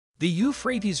The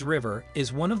Euphrates River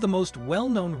is one of the most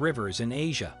well-known rivers in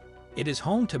Asia. It is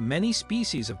home to many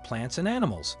species of plants and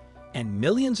animals, and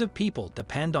millions of people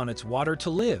depend on its water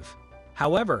to live.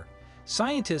 However,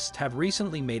 scientists have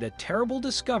recently made a terrible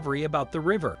discovery about the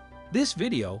river. This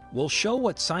video will show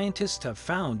what scientists have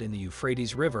found in the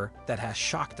Euphrates River that has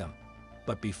shocked them.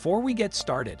 But before we get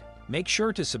started, make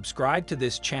sure to subscribe to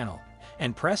this channel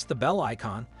and press the bell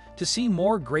icon to see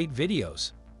more great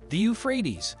videos. The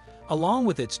Euphrates, along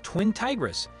with its twin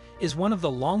Tigris, is one of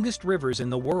the longest rivers in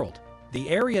the world. The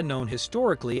area known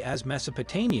historically as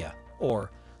Mesopotamia, or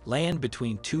land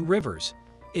between two rivers,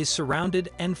 is surrounded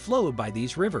and flowed by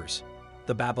these rivers.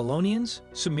 The Babylonians,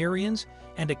 Sumerians,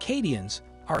 and Akkadians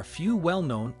are a few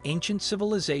well-known ancient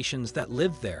civilizations that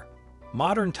lived there.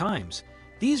 Modern times,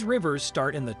 these rivers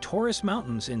start in the Taurus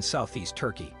Mountains in southeast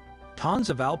Turkey. Tons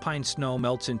of alpine snow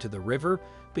melts into the river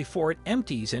before it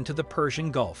empties into the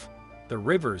Persian Gulf. The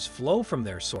rivers flow from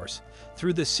their source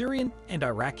through the Syrian and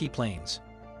Iraqi plains.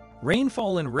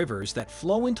 Rainfall in rivers that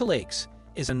flow into lakes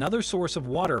is another source of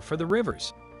water for the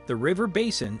rivers. The river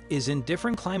basin is in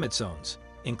different climate zones,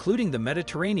 including the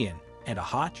Mediterranean and a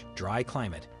hot, dry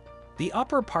climate. The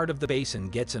upper part of the basin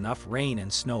gets enough rain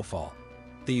and snowfall.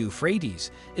 The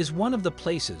Euphrates is one of the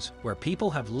places where people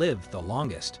have lived the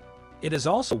longest. It is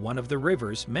also one of the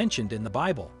rivers mentioned in the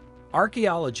Bible.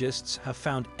 Archaeologists have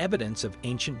found evidence of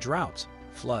ancient droughts,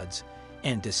 floods,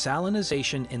 and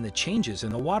desalination in the changes in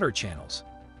the water channels.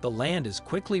 The land is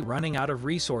quickly running out of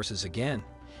resources again,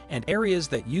 and areas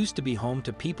that used to be home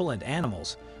to people and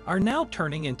animals are now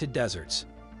turning into deserts.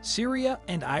 Syria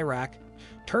and Iraq,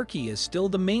 Turkey is still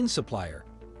the main supplier,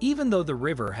 even though the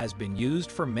river has been used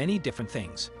for many different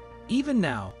things. Even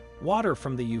now, water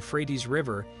from the Euphrates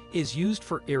River is used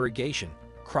for irrigation,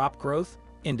 crop growth,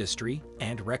 industry,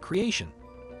 and recreation.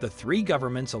 The three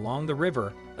governments along the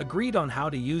river agreed on how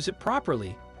to use it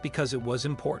properly because it was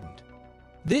important.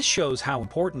 This shows how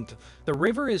important the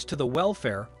river is to the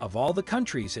welfare of all the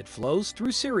countries it flows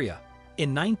through. Syria.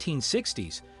 In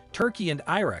 1960s, Turkey and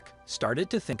Iraq started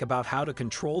to think about how to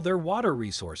control their water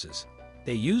resources.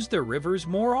 They used their rivers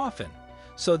more often,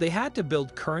 so they had to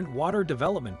build current water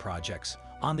development projects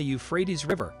on the Euphrates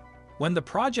River. When the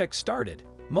project started,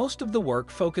 most of the work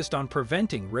focused on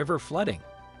preventing river flooding.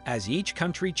 As each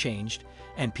country changed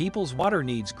and people's water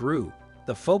needs grew,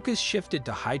 the focus shifted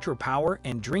to hydropower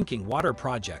and drinking water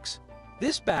projects.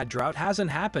 This bad drought hasn't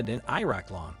happened in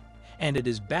Iraq long, and it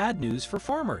is bad news for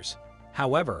farmers.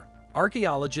 However,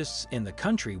 archaeologists in the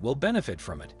country will benefit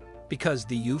from it. Because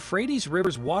the Euphrates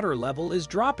River's water level is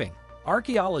dropping,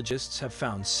 archaeologists have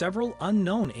found several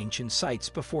unknown ancient sites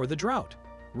before the drought.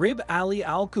 Rib Ali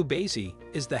Al-Kubaisi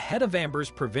is the head of Amber's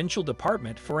Provincial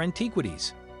Department for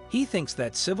Antiquities. He thinks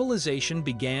that civilization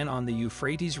began on the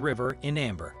Euphrates River in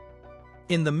Amber.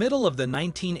 In the middle of the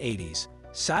 1980s,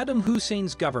 Saddam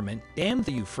Hussein's government dammed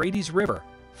the Euphrates River,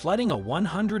 flooding a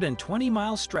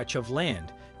 120-mile stretch of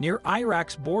land near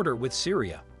Iraq's border with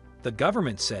Syria. The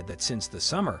government said that since the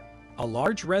summer, a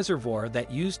large reservoir that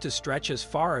used to stretch as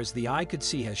far as the eye could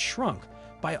see has shrunk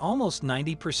by almost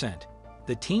 90%.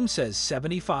 The team says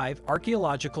 75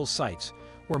 archaeological sites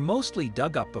were mostly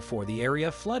dug up before the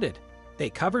area flooded. They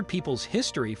covered people's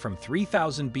history from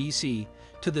 3000 BC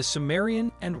to the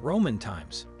Sumerian and Roman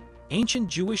times. Ancient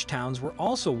Jewish towns were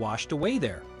also washed away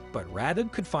there, but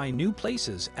Radib could find new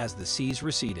places as the seas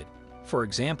receded. For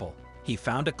example, he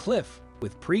found a cliff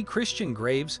with pre-Christian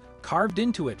graves carved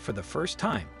into it for the first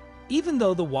time, even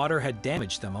though the water had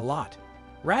damaged them a lot.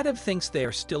 Radib thinks they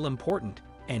are still important,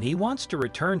 and he wants to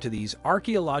return to these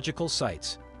archaeological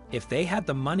sites. If they had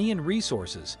the money and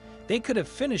resources, they could have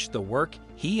finished the work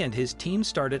he and his team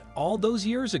started all those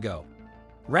years ago.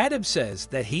 Radib says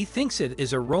that he thinks it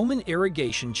is a Roman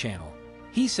irrigation channel.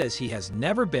 He says he has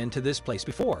never been to this place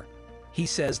before. He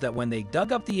says that when they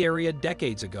dug up the area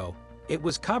decades ago, it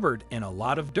was covered in a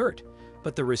lot of dirt,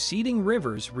 but the receding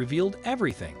rivers revealed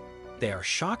everything. They are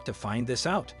shocked to find this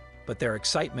out, but their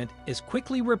excitement is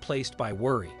quickly replaced by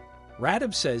worry.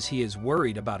 Radib says he is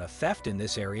worried about a theft in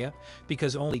this area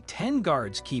because only 10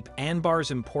 guards keep Anbar's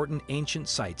important ancient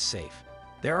sites safe.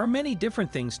 There are many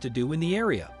different things to do in the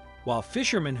area, while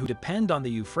fishermen who depend on the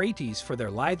Euphrates for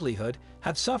their livelihood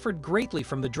have suffered greatly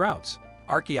from the droughts.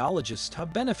 Archaeologists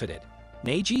have benefited.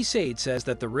 Naji Said says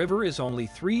that the river is only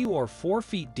 3 or 4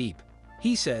 feet deep.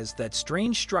 He says that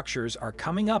strange structures are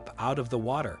coming up out of the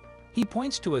water. He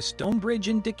points to a stone bridge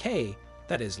in decay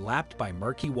that is lapped by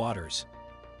murky waters.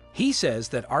 He says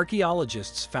that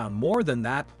archaeologists found more than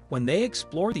that when they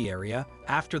explored the area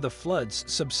after the floods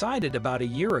subsided about a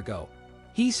year ago.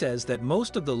 He says that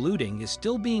most of the looting is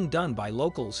still being done by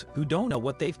locals who don't know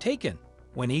what they've taken.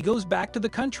 When he goes back to the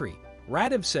country,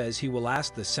 Radiv says he will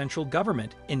ask the central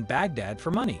government in Baghdad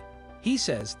for money. He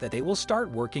says that they will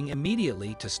start working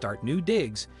immediately to start new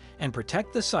digs and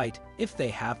protect the site if they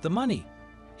have the money.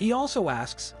 He also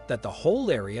asks that the whole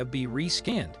area be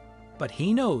rescanned, but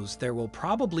he knows there will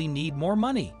probably need more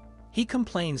money. He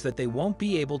complains that they won't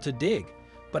be able to dig,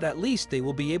 but at least they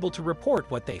will be able to report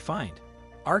what they find.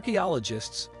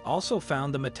 Archaeologists also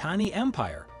found the Mitanni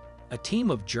Empire. A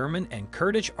team of German and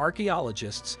Kurdish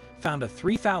archaeologists found a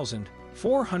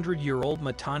 3,400-year-old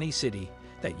Mitanni city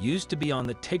that used to be on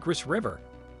the Tigris River.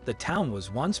 The town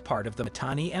was once part of the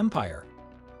Mitanni Empire.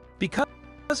 Because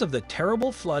of the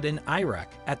terrible flood in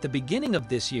Iraq at the beginning of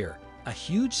this year, a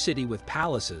huge city with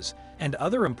palaces and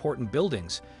other important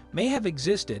buildings may have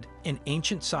existed in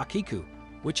ancient Sakiku,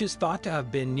 which is thought to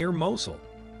have been near Mosul.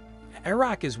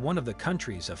 Iraq is one of the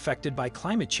countries affected by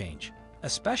climate change,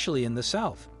 especially in the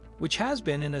south, which has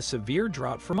been in a severe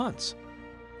drought for months.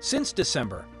 Since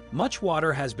December, much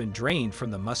water has been drained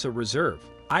from the Musa Reserve,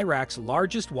 Iraq's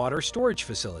largest water storage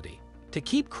facility, to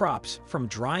keep crops from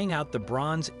drying out the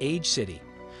Bronze Age city,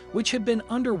 which had been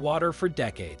underwater for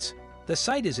decades. The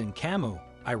site is in Kamu,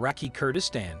 Iraqi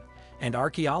Kurdistan, and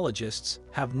archaeologists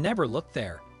have never looked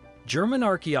there. German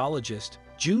archaeologist,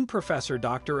 June Professor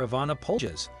Dr. Ivana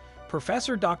Poljas,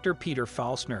 Professor Dr. Peter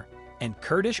Faulsner, and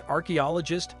Kurdish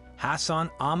archaeologist Hassan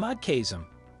Ahmad Kazem,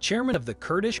 chairman of the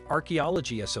Kurdish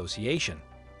Archaeology Association,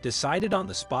 decided on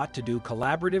the spot to do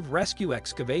collaborative rescue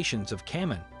excavations of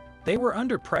Kaman. They were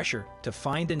under pressure to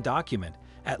find and document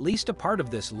at least a part of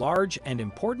this large and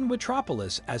important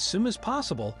metropolis as soon as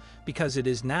possible because it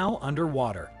is now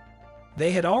underwater.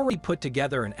 They had already put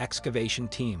together an excavation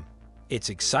team. It's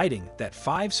exciting that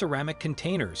 5 ceramic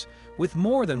containers with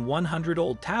more than 100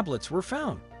 old tablets were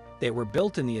found. They were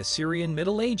built in the Assyrian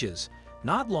Middle Ages,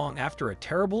 not long after a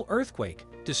terrible earthquake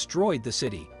destroyed the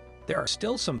city. There are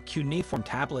still some cuneiform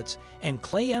tablets and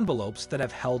clay envelopes that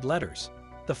have held letters.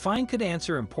 The find could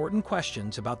answer important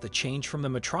questions about the change from the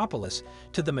metropolis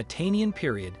to the Mitannian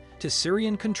period to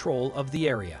Syrian control of the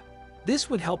area. This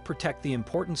would help protect the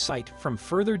important site from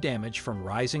further damage from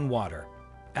rising water.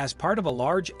 As part of a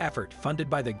large effort funded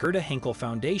by the Gerda Henkel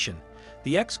Foundation,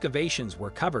 the excavations were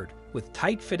covered with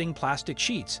tight-fitting plastic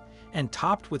sheets and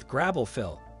topped with gravel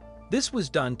fill. This was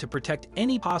done to protect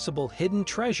any possible hidden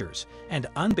treasures and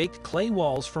unbaked clay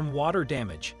walls from water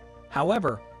damage.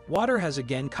 However, water has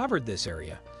again covered this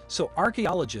area, so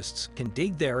archaeologists can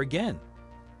dig there again.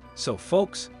 So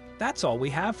folks, that's all we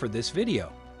have for this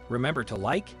video. Remember to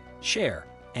like, share,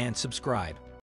 and subscribe.